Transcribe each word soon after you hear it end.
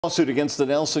Lawsuit against the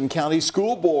Nelson County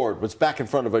School Board was back in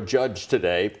front of a judge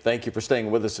today. Thank you for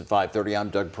staying with us at 5:30. I'm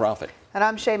Doug Profit. And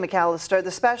I'm Shay McAllister. The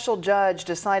special judge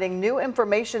deciding new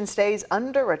information stays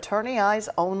under attorney eyes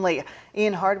only.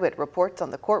 Ian Hardwitt reports on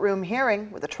the courtroom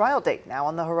hearing with a trial date now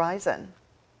on the horizon.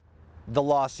 The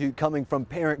lawsuit, coming from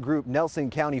parent group Nelson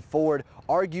County Ford,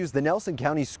 argues the Nelson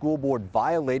County School Board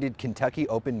violated Kentucky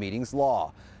open meetings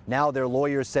law. Now their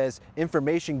lawyer says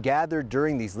information gathered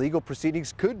during these legal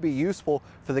proceedings could be useful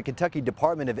for the Kentucky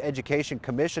Department of Education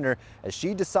commissioner as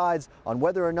she decides on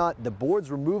whether or not the board's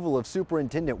removal of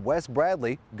Superintendent Wes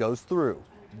Bradley goes through.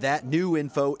 That new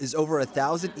info is over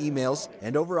 1,000 emails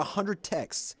and over 100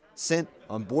 texts sent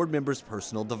on board members'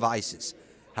 personal devices.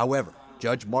 However,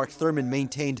 Judge Mark Thurman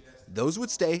maintained those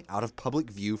would stay out of public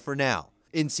view for now.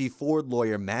 NC Ford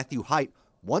lawyer Matthew Height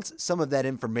wants some of that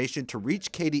information to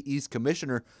reach KDE's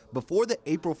commissioner before the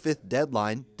April 5th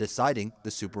deadline deciding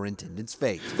the superintendent's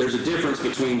fate. There's a difference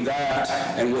between that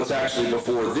and what's actually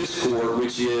before this court,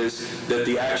 which is that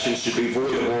the action should be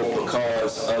voidable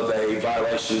because of a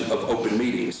violation of open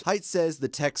meetings. Height says the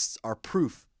texts are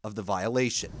proof of the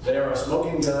violation. They are a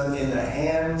smoking gun in the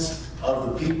hands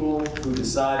of the people who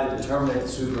decided to terminate the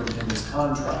superintendent's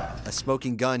contract. A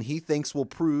smoking gun he thinks will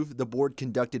prove the board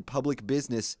conducted public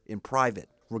business in private.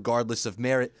 Regardless of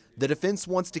merit, the defense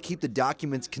wants to keep the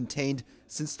documents contained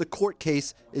since the court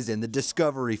case is in the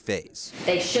discovery phase.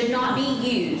 They should not be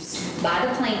used by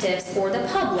the plaintiffs or the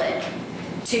public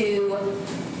to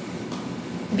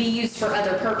be used for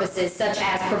other purposes, such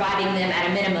as providing them at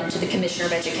a minimum to the Commissioner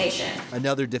of Education.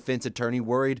 Another defense attorney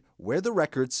worried where the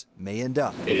records may end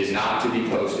up. It is not to be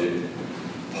posted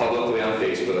publicly on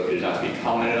Facebook. It is not to be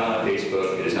commented on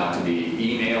Facebook. It is not to be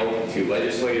emailed to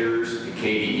legislators, to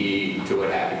KDE, to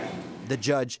what have you. The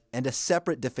judge and a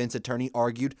separate defense attorney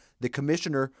argued the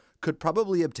commissioner could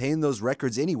probably obtain those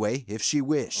records anyway if she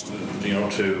wished.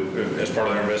 As part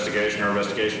of their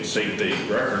investigation, seek the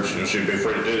records, she'd be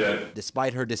free to do that.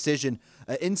 Despite her decision,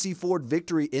 a NC Ford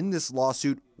victory in this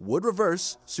lawsuit would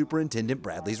reverse Superintendent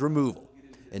Bradley's removal.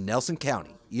 In Nelson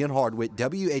County, Ian Hardwitt,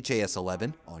 WHAS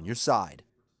 11, on your side.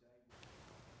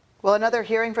 Well, another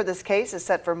hearing for this case is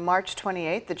set for March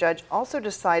 28th. The judge also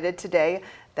decided today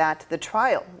that the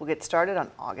trial will get started on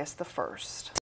August the 1st.